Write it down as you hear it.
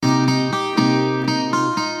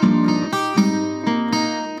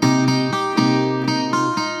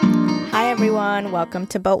and welcome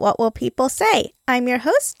to But What Will People Say? I'm your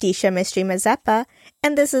host, Disha Mystery Mazeppa,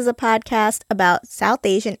 and this is a podcast about South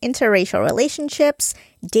Asian interracial relationships,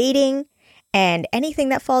 dating, and anything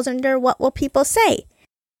that falls under What Will People Say?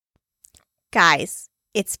 Guys,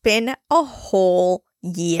 it's been a whole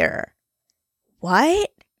year.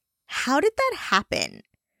 What? How did that happen?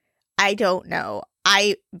 I don't know.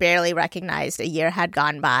 I barely recognized a year had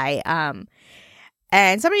gone by.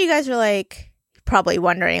 And some of you guys are probably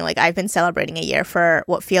wondering, I've been celebrating a year for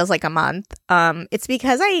what feels like a month. It's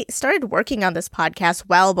because I started working on this podcast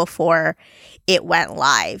well before it went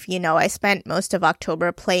live. You know, I spent most of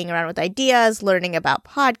October playing around with ideas, learning about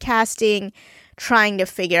podcasting, trying to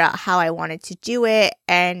figure out how I wanted to do it.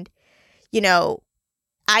 And, you know,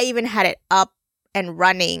 I even had it up and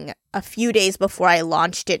running a few days before I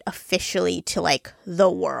launched it officially to the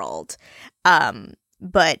world.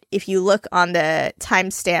 But if you look on the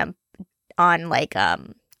timestamp on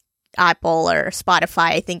Apple or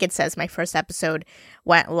Spotify, I think it says my first episode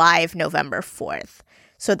went live November 4th.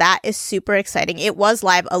 So that is super exciting. It was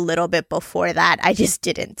live a little bit before that. I just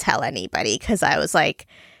didn't tell anybody because I was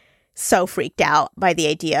so freaked out by the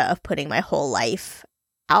idea of putting my whole life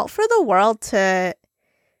out for the world to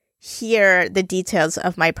hear the details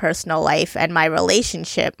of my personal life and my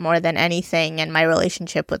relationship more than anything, and my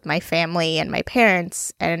relationship with my family and my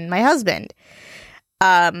parents and my husband.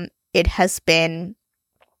 It has been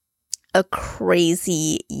a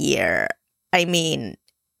crazy year. I mean,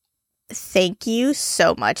 thank you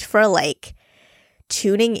so much for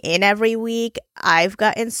tuning in every week. I've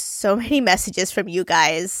gotten so many messages from you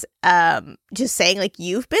guys just saying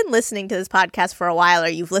you've been listening to this podcast for a while, or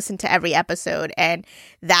you've listened to every episode, and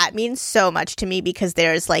that means so much to me because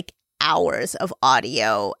there's hours of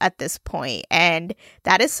audio at this point, and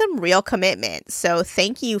that is some real commitment. So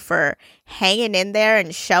thank you for hanging in there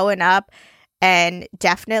and showing up, and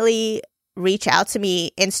definitely reach out to me.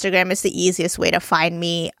 Instagram is the easiest way to find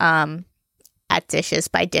me, at Dishes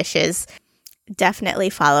by Dishes. Definitely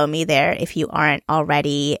follow me there if you aren't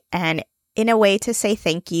already. And in a way to say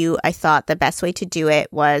thank you, I thought the best way to do it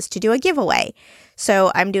was to do a giveaway.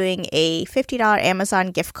 So I'm doing a $50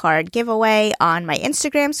 Amazon gift card giveaway on my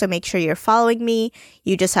Instagram. So make sure you're following me.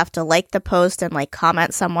 You just have to like the post and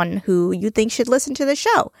comment someone who you think should listen to the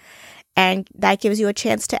show. And that gives you a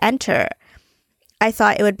chance to enter. I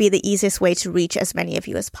thought it would be the easiest way to reach as many of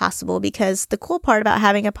you as possible, because the cool part about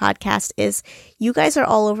having a podcast is you guys are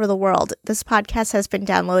all over the world. This podcast has been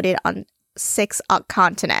downloaded on 6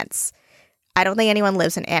 continents. I don't think anyone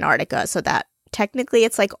lives in Antarctica, so that technically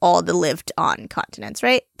it's all the lived on continents,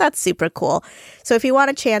 right? That's super cool. So if you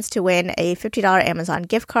want a chance to win a $50 Amazon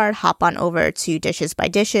gift card, hop on over to Dishes by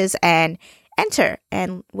Dishes and enter,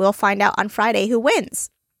 and we'll find out on Friday who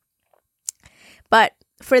wins. But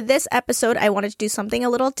for this episode, I wanted to do something a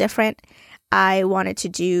little different. I wanted to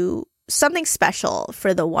do something special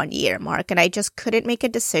for the 1 year mark, and I just couldn't make a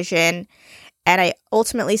decision. And I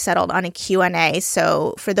ultimately settled on a Q&A.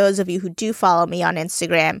 So for those of you who do follow me on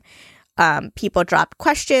Instagram, people dropped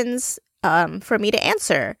questions for me to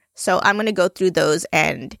answer. So I'm going to go through those,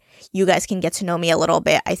 and you guys can get to know me a little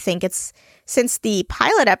bit. I think it's since the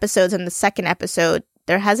pilot episodes and the second episode,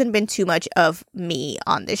 there hasn't been too much of me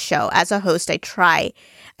on this show. As a host, I've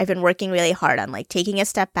been working really hard on taking a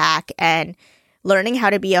step back and learning how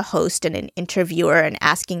to be a host and an interviewer, and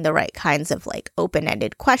asking the right kinds of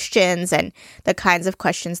open-ended questions and the kinds of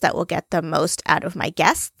questions that will get the most out of my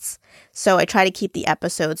guests. So I try to keep the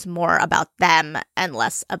episodes more about them and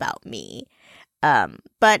less about me.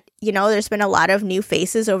 But, there's been a lot of new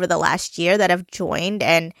faces over the last year that have joined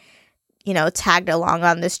and tagged along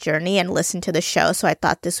on this journey and listened to the show. So I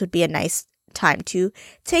thought this would be a nice time to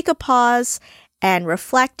take a pause and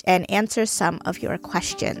reflect and answer some of your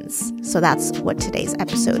questions. So that's what today's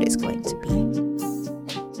episode is going to be.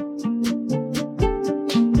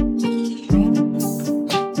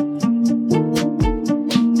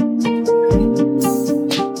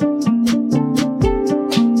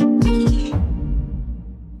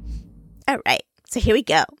 All right, so here we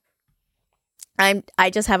go. I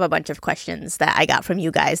just have a bunch of questions that I got from you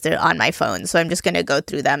guys. They're on my phone, so I'm just going to go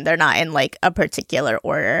through them. They're not in a particular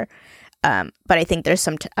order, but I think there's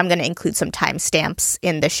I'm going to include some timestamps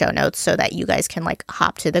in the show notes so that you guys can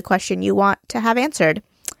hop to the question you want to have answered.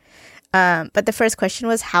 But the first question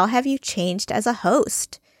was, how have you changed as a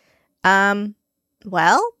host?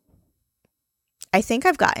 Well, I think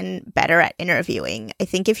I've gotten better at interviewing. I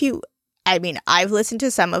think I've listened to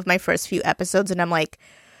some of my first few episodes and I'm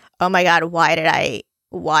oh my God, why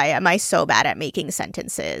am I so bad at making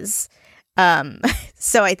sentences?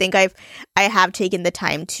 So I think I have taken the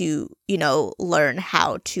time to, learn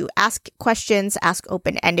how to ask questions, ask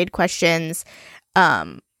open-ended questions,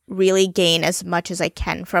 really gain as much as I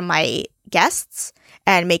can from my guests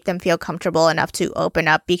and make them feel comfortable enough to open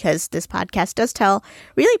up, because this podcast does tell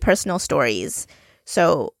really personal stories.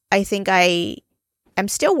 So I think I'm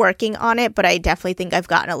still working on it, but I definitely think I've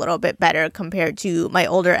gotten a little bit better compared to my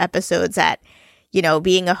older episodes at,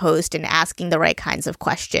 being a host and asking the right kinds of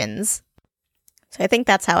questions. So I think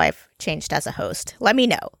that's how I've changed as a host. Let me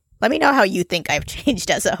know. Let me know how you think I've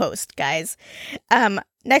changed as a host, guys.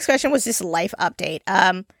 Next question was just life update.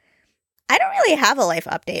 I don't really have a life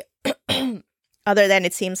update other than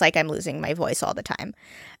it seems like I'm losing my voice all the time.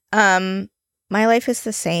 My life is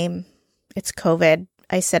the same. It's COVID.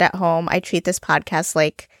 I sit at home. I treat this podcast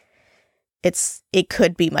like it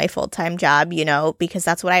could be my full-time job, because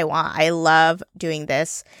that's what I want. I love doing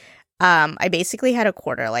this. I basically had a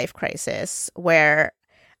quarter life crisis where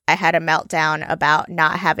I had a meltdown about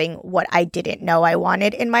not having what I didn't know I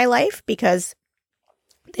wanted in my life, because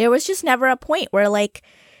there was just never a point where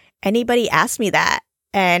anybody asked me that.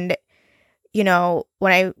 And, when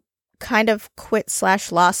I kind of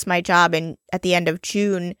quit/lost my job at the end of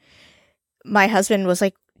June, my husband was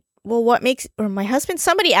like, well,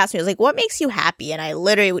 somebody asked me, was like, what makes you happy? And I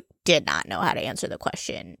literally did not know how to answer the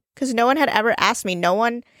question, because no one had ever asked me.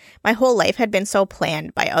 My whole life had been so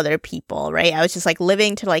planned by other people, right? I was just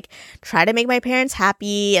living to try to make my parents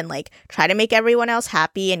happy and try to make everyone else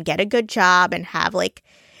happy and get a good job and have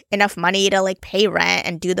enough money to pay rent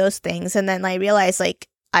and do those things. And then I realized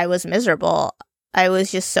I was miserable. I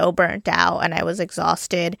was just so burnt out and I was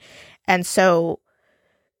exhausted. And so,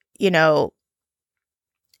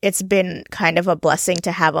 it's been kind of a blessing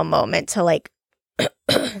to have a moment to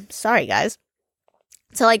sorry guys,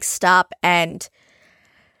 to stop and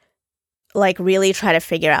really try to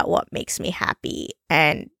figure out what makes me happy.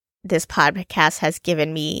 And this podcast has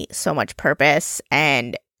given me so much purpose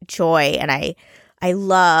and joy. And I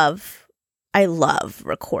love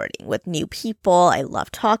recording with new people. I love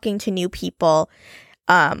talking to new people.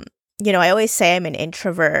 I always say I'm an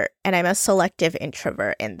introvert, and I'm a selective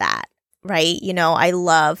introvert in that. Right? I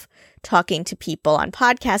love talking to people on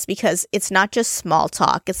podcasts because it's not just small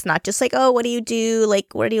talk. It's not just oh, what do you do?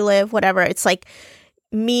 Where do you live? Whatever. It's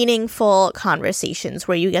meaningful conversations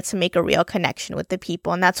where you get to make a real connection with the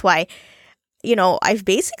people. And that's why, I've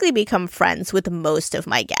basically become friends with most of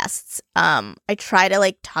my guests. I try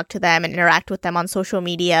to talk to them and interact with them on social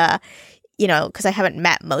media, because I haven't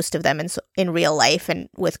met most of them in real life. And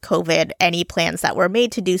with COVID, any plans that were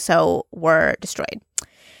made to do so were destroyed.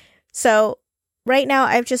 So right now,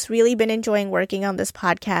 I've just really been enjoying working on this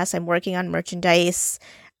podcast. I'm working on merchandise.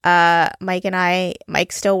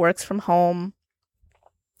 Mike still works from home.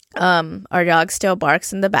 Our dog still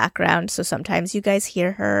barks in the background, so sometimes you guys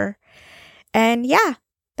hear her. And yeah,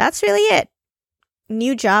 that's really it.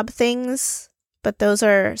 New job things, but those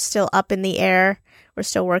are still up in the air. We're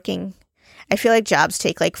still working. I feel like jobs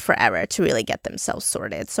take forever to really get themselves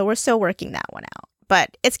sorted, so we're still working that one out.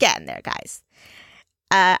 But it's getting there, guys.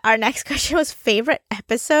 Our next question was favorite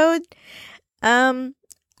episode.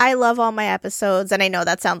 I love all my episodes, and I know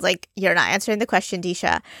that sounds like you're not answering the question,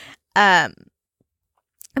 Disha.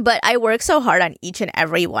 But I work so hard on each and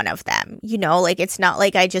every one of them. It's not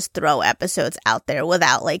I just throw episodes out there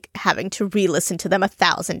without having to re-listen to them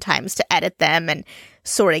 1,000 times to edit them and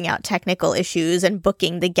sorting out technical issues and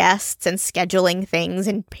booking the guests and scheduling things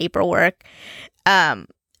and paperwork.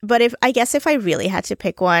 But if I really had to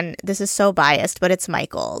pick one, this is so biased, but it's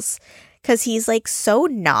Michael's, because he's so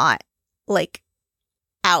not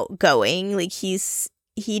outgoing.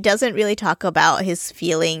 He doesn't really talk about his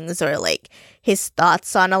feelings or his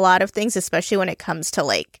thoughts on a lot of things, especially when it comes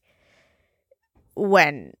to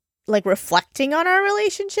when reflecting on our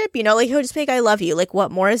relationship. He'll just be I love you.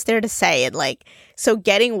 What more is there to say? And so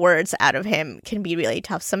getting words out of him can be really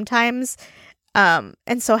tough sometimes. And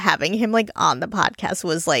so having him on the podcast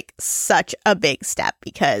was such a big step,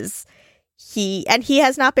 because he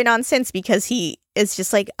has not been on since, because he is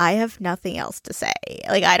just I have nothing else to say.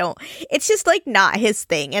 It's just not his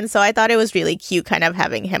thing. And so I thought it was really cute kind of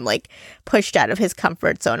having him pushed out of his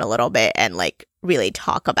comfort zone a little bit and really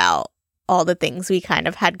talk about all the things we kind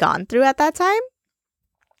of had gone through at that time.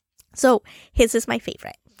 So his is my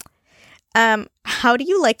favorite. How do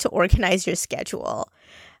you like to organize your schedule?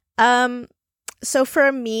 So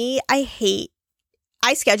for me, I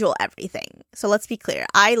schedule everything. So let's be clear.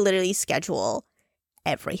 I literally schedule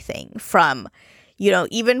everything from,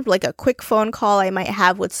 even a quick phone call I might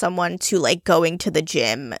have with someone to going to the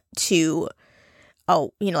gym to, a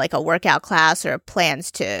workout class or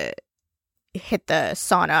plans to hit the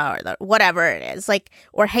sauna or whatever it is,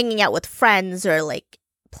 or hanging out with friends or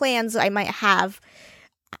plans I might have.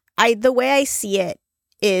 The way I see it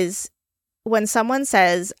is when someone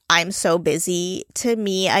says, I'm so busy, to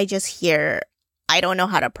me, I just hear, I don't know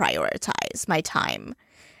how to prioritize my time.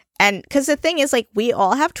 And because the thing is, like, we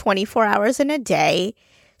all have 24 hours in a day.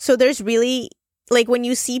 So there's really, like, when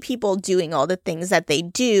you see people doing all the things that they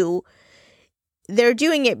do, they're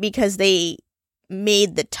doing it because they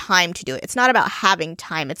made the time to do it. It's not about having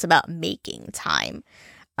time. It's about making time.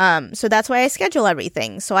 So that's why I schedule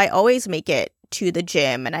everything. So I always make it to the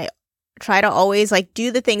gym, and I try to always like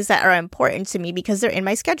do the things that are important to me because they're in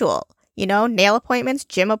my schedule. You know, nail appointments,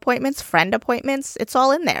 gym appointments, friend appointments. It's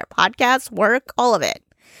all in there. Podcasts, work, all of it.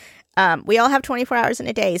 We all have 24 hours in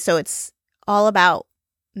a day. So it's all about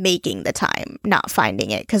making the time, not finding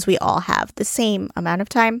it, because we all have the same amount of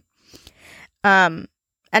time. And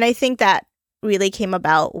I think that really came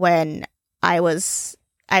about when I was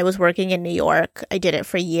working in New York. I did it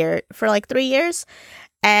for like 3 years.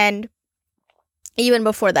 And even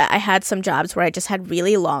before that, I had some jobs where I just had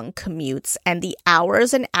really long commutes, and the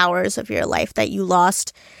hours and hours of your life that you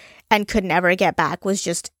lost and could never get back was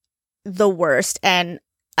just the worst. And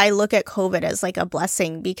I look at COVID as like a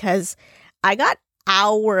blessing because I got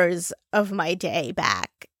hours of my day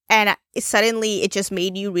back. And suddenly it just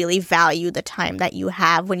made you really value the time that you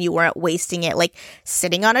have when you weren't wasting it, like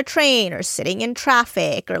sitting on a train or sitting in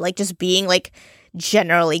traffic or like just being like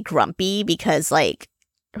generally grumpy because like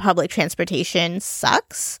public transportation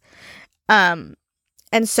sucks. And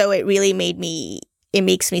so it really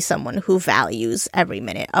makes me someone who values every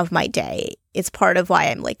minute of my day. It's part of why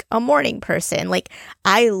I'm like a morning person. Like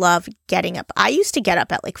I love getting up. I used to get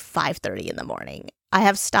up at like 5:30 in the morning. I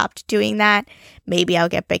have stopped doing that. Maybe I'll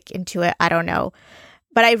get back into it. I don't know.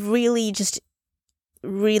 But I really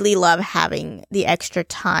love having the extra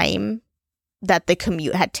time that the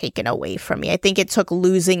commute had taken away from me. I think it took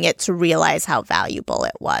losing it to realize how valuable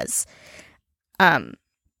it was. But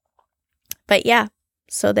yeah,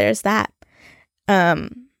 so there's that. The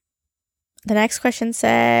next question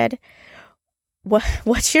said,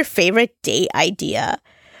 what's your favorite date idea?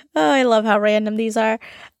 Oh, I love how random these are.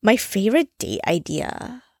 My favorite date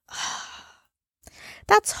idea.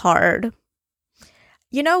 That's hard.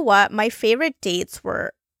 You know what? My favorite dates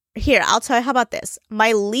were... Here, I'll tell you. How about this?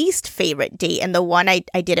 My least favorite date, and the one I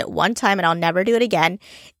did it one time and I'll never do it again,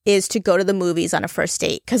 is to go to the movies on a first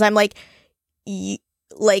date. Because I'm like,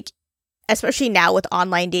 especially now with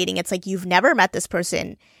online dating, it's like you've never met this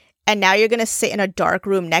person and now you're going to sit in a dark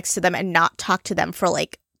room next to them and not talk to them for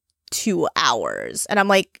like 2 hours. And I'm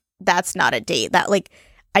like, that's not a date. That like,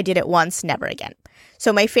 I did it once, never again.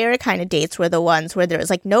 So my favorite kind of dates were the ones where there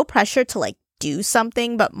was like no pressure to like do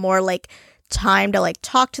something, but more like time to like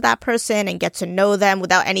talk to that person and get to know them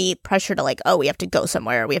without any pressure to like, oh, we have to go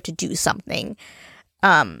somewhere, or we have to do something.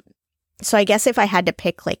 So I guess if I had to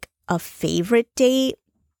pick like a favorite date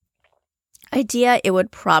idea, it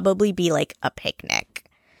would probably be like a picnic,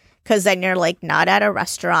 because then you're like not at a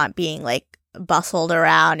restaurant being like bustled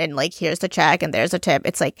around and like here's the check and there's a tip.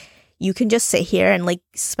 It's like you can just sit here and like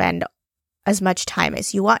spend as much time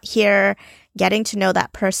as you want here getting to know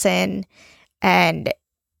that person. And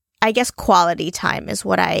I guess quality time is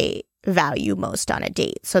what I value most on a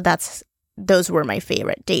date. So those were my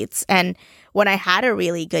favorite dates. And when I had a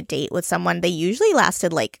really good date with someone, they usually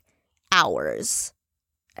lasted like hours.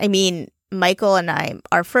 I mean, Michael and I,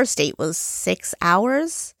 our first date was 6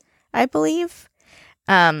 hours, I believe.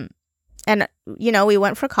 And, you know, we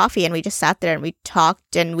went for coffee and we just sat there and we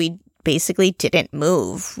talked and we basically didn't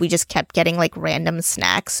move. We just kept getting like random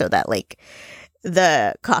snacks so that like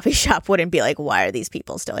the coffee shop wouldn't be like, why are these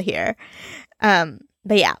people still here? But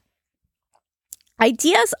yeah.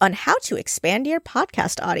 Ideas on how to expand your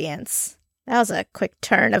podcast audience. That was a quick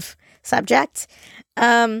turn of subject.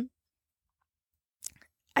 I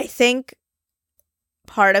think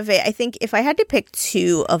part of it, I think if I had to pick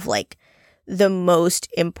two of like the most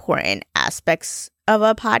important aspects of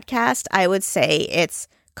a podcast, I would say it's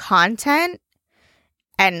content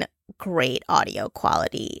and great audio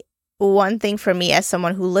quality. One thing for me as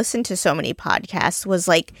someone who listened to so many podcasts was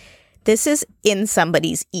like, this is in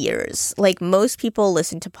somebody's ears. Like most people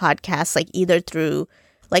listen to podcasts like either through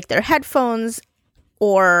like their headphones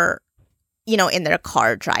or, you know, in their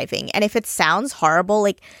car driving. And if it sounds horrible,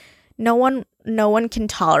 like no one can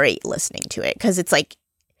tolerate listening to it, because it's like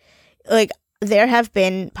there have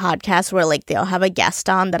been podcasts where like they'll have a guest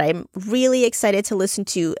on that I'm really excited to listen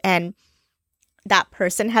to, and that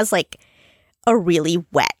person has like a really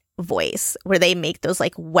wet voice where they make those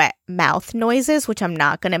like wet mouth noises, which I'm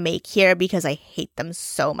not gonna make here because I hate them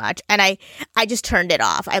so much. And I just turned it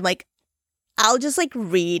off. I'm like, I'll just like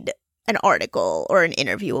read an article or an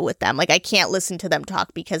interview with them. Like I can't listen to them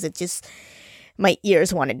talk because it just, my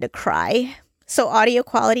ears wanted to cry. So audio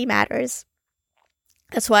quality matters.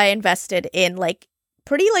 That's why I invested in like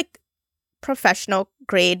pretty like professional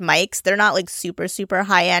grade mics. They're not like super, super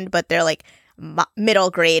high end, but they're like middle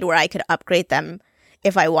grade where I could upgrade them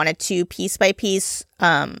if I wanted to piece by piece.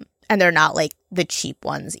 And they're not like the cheap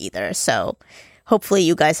ones either. So hopefully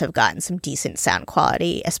you guys have gotten some decent sound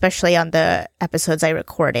quality, especially on the episodes I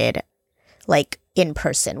recorded like in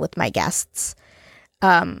person with my guests.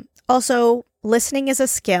 Also, listening is a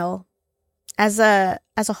skill. As a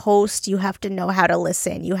host, you have to know how to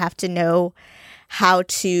listen. You have to know how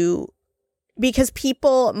to, because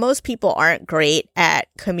most people aren't great at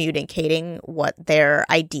communicating what their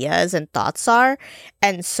ideas and thoughts are.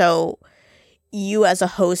 And so you as a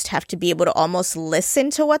host have to be able to almost listen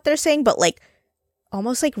to what they're saying, but like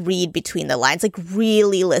almost like read between the lines, like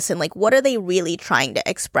really listen. Like, what are they really trying to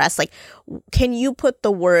express? Like, can you put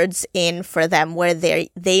the words in for them where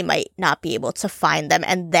they might not be able to find them,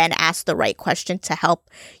 and then ask the right question to help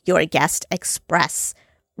your guest express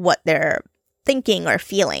what they're thinking or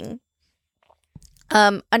feeling?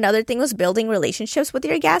 Another thing was building relationships with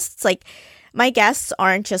your guests. Like, my guests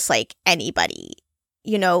aren't just like anybody,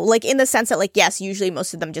 you know, like in the sense that like, yes, usually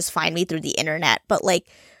most of them just find me through the internet, but like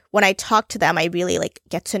when I talk to them, I really like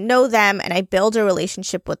get to know them and I build a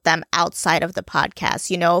relationship with them outside of the podcast.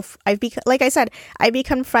 You know, like I said, I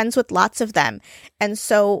become friends with lots of them. And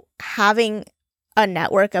so having a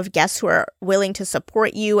network of guests who are willing to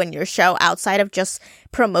support you and your show outside of just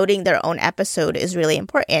promoting their own episode is really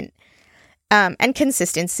important. And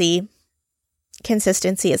consistency.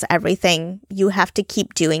 Consistency is everything. You have to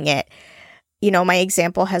keep doing it. You know, my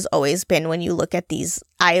example has always been when you look at these,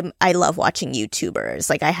 I love watching YouTubers.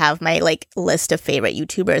 Like, I have my like list of favorite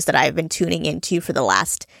YouTubers that I've been tuning into for the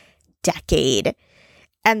last decade.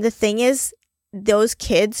 And the thing is, those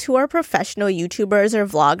kids who are professional YouTubers or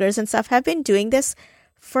vloggers and stuff have been doing this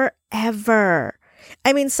forever.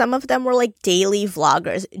 I mean, some of them were like daily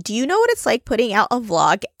vloggers. Do you know what it's like putting out a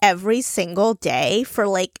vlog every single day for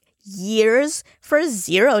like years for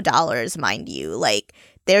 $0, mind you? Like,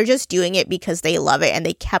 they're just doing it because they love it and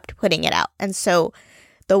they kept putting it out. And so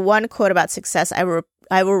the one quote about success I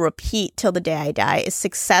will repeat till the day I die is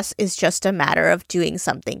success is just a matter of doing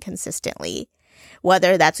something consistently.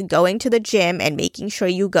 Whether that's going to the gym and making sure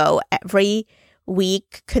you go every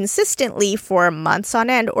week consistently for months on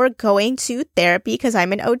end, or going to therapy, because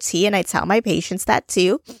I'm an OT and I tell my patients that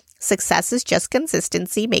too. Success is just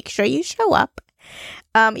consistency. Make sure you show up.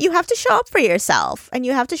 You have to show up for yourself and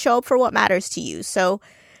you have to show up for what matters to you. So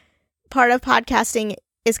part of podcasting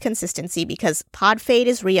is consistency, because pod fade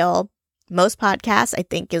is real. Most podcasts, I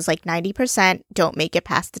think, is like 90% don't make it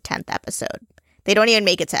past the 10th episode. They don't even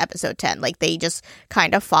make it to episode 10. Like, they just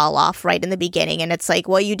kind of fall off right in the beginning. And it's like,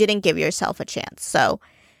 well, you didn't give yourself a chance. So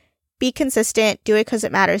be consistent. Do it because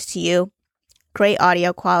it matters to you. Great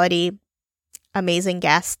audio quality. Amazing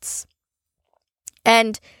guests.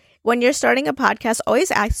 And when you're starting a podcast, always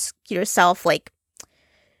ask yourself, like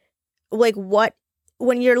what,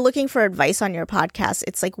 when you're looking for advice on your podcast,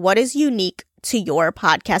 it's like, what is unique to your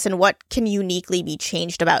podcast and what can uniquely be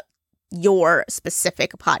changed about your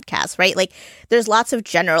specific podcast, right? Like, there's lots of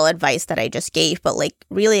general advice that I just gave, but like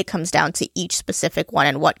really it comes down to each specific one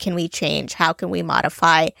and what can we change? How can we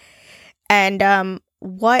modify? And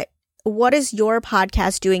what is your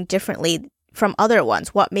podcast doing differently from other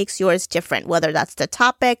ones? What makes yours different, whether that's the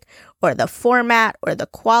topic or the format or the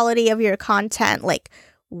quality of your content? Like,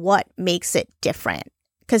 what makes it different?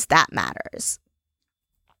 Because that matters.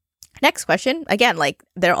 Next question. Again, like,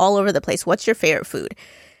 they're all over the place. What's your favorite food?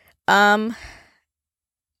 I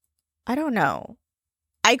don't know.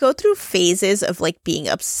 I go through phases of like being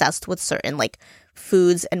obsessed with certain like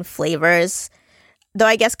foods and flavors. Though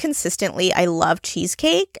I guess consistently I love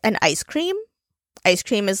cheesecake and ice cream. Ice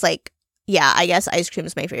cream is like, yeah, I guess ice cream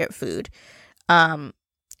is my favorite food. I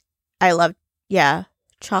love,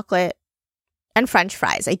 chocolate and French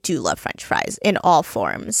fries. I do love French fries in all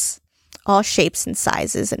forms, all shapes and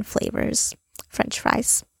sizes and flavors. French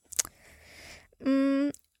fries.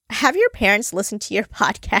 Have your parents listened to your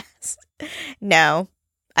podcast? No,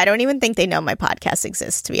 I don't even think they know my podcast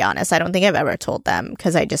exists, to be honest. I don't think I've ever told them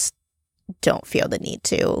because I just don't feel the need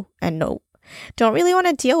to, and don't really want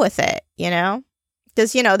to deal with it, you know?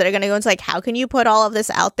 Because, you know, they're going to go into like, how can you put all of this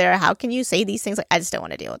out there? How can you say these things? Like, I just don't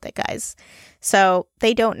want to deal with it, guys. So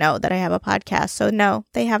they don't know that I have a podcast. So no,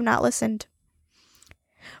 they have not listened.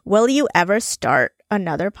 Will you ever start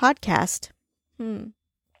another podcast?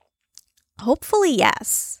 Hopefully,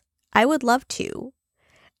 yes. I would love to.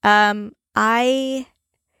 I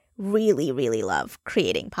really, really love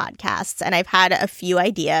creating podcasts, and I've had a few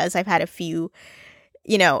ideas. I've had a few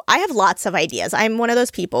I have lots of ideas. I'm one of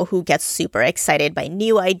those people who gets super excited by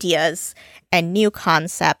new ideas and new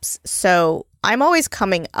concepts. So I'm always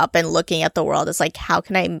coming up and looking at the world as like, how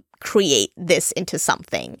can I create this into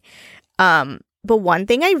something? But one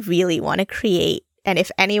thing I really want to create, and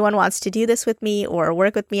if anyone wants to do this with me or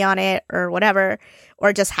work with me on it or whatever,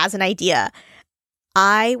 or just has an idea,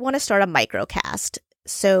 I want to start a microcast.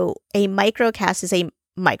 So a microcast is a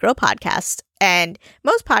micro podcast, and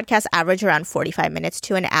most podcasts average around 45 minutes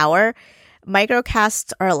to an hour.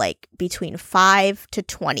 Microcasts are like between 5 to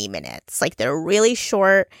 20 minutes. Like they're really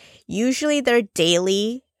short. Usually they're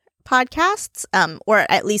daily podcasts, or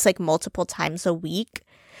at least like multiple times a week.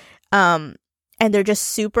 And they're just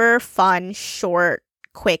super fun, short,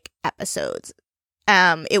 quick episodes.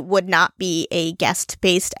 It would not be a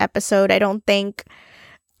guest-based episode, I don't think,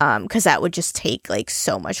 because that would just take like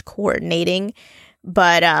so much coordinating.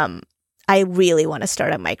 But I really want to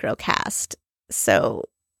start a microcast. So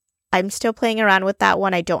I'm still playing around with that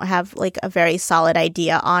one. I don't have like a very solid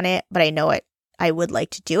idea on it, but I know I would like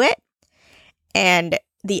to do it. And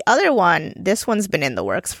the other one, this one's been in the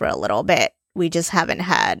works for a little bit. We just haven't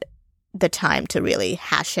had the time to really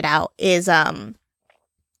hash it out, is a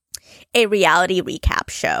reality recap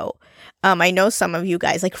show. I know some of you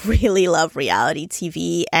guys like really love reality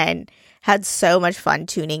TV and had so much fun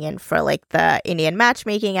tuning in for like the Indian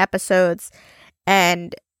matchmaking episodes.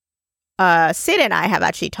 And Sid and I have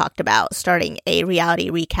actually talked about starting a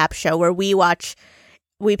reality recap show where we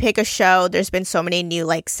pick a show. There's been so many new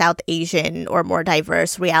like South Asian or more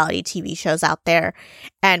diverse reality TV shows out there.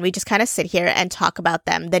 And we just kind of sit here and talk about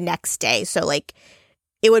them the next day. So like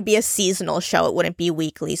it would be a seasonal show. It wouldn't be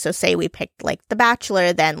weekly. So say we picked like The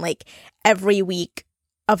Bachelor, then like every week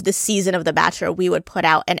of the season of The Bachelor, we would put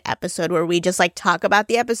out an episode where we just like talk about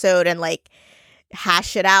the episode and like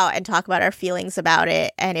hash it out and talk about our feelings about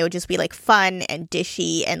it. And it would just be like fun and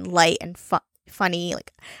dishy and light and funny.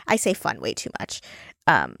 Like I say fun way too much.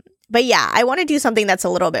 But yeah, I want to do something that's a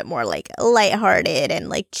little bit more like lighthearted and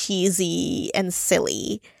like cheesy and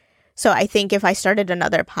silly. So I think if I started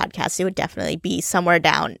another podcast, it would definitely be somewhere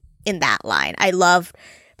down in that line. I love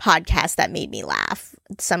podcasts that made me laugh.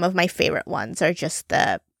 Some of my favorite ones are just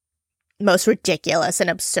the most ridiculous and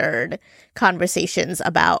absurd conversations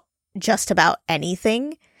about just about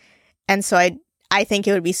anything. And so I think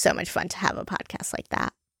it would be so much fun to have a podcast like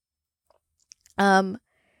that.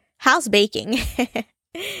 How's baking?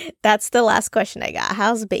 That's the last question I got.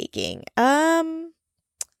 How's baking?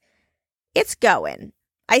 It's going.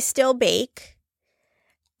 I still bake.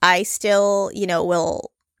 I still,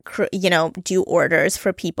 will, do orders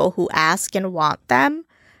for people who ask and want them.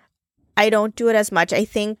 I don't do it as much. I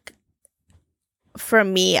think for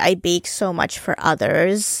me, I bake so much for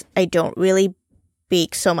others. I don't really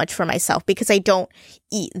bake so much for myself because I don't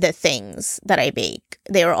eat the things that I bake.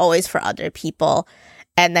 They were always for other people.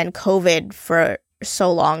 And then COVID for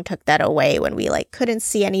so long took that away when we like couldn't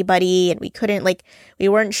see anybody and we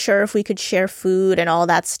weren't sure if we could share food and all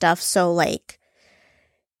that stuff. So like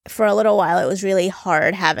for a little while, it was really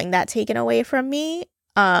hard having that taken away from me.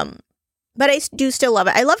 But I do still love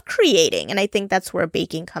it. I love creating. And I think that's where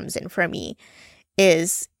baking comes in for me,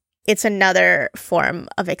 is it's another form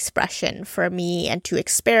of expression for me and to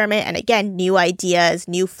experiment. And again, new ideas,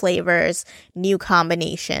 new flavors, new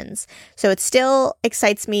combinations. So it still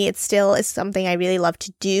excites me. It still is something I really love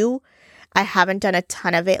to do. I haven't done a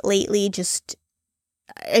ton of it lately. I've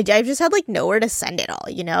just had like nowhere to send it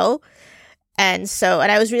all, And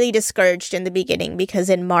I was really discouraged in the beginning because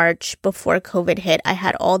in March before COVID hit, I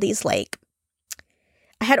had all these I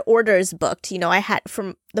had orders booked, I had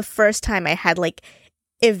from the first time I had like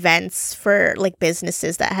events for like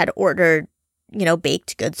businesses that had ordered,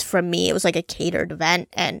 baked goods from me. It was like a catered event,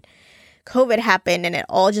 and COVID happened and it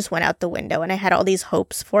all just went out the window, and I had all these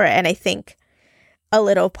hopes for it. And I think a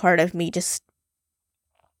little part of me just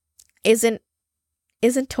isn't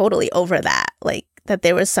totally over that, like that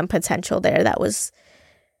there was some potential there that was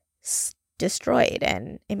destroyed,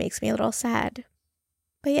 and it makes me a little sad.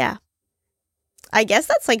 But yeah, I guess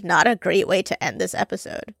that's like not a great way to end this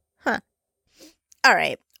episode. Huh. All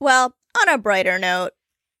right. Well, on a brighter note,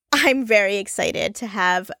 I'm very excited to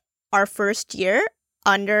have our first year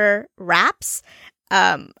under wraps.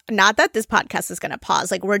 Not that this podcast is going to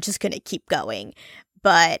pause. Like, we're just going to keep going.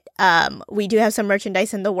 But we do have some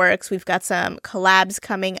merchandise in the works. We've got some collabs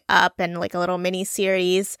coming up and like a little mini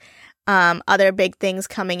series. Other big things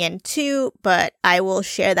coming in too. But I will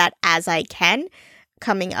share that as I can,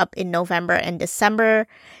 coming up in November and December.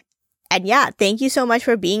 And yeah, thank you so much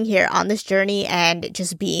for being here on this journey and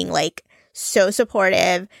just being like so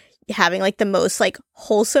supportive, having like the most like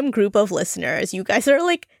wholesome group of listeners. You guys are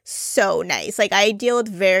like so nice. Like I deal with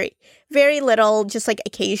very, very little, just like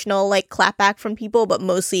occasional like clapback from people, but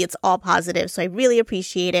mostly it's all positive. So I really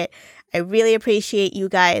appreciate it. I really appreciate you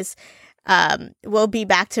guys. We'll be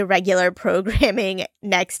back to regular programming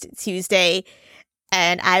next Tuesday,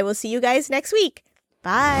 and I will see you guys next week.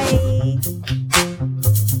 Bye.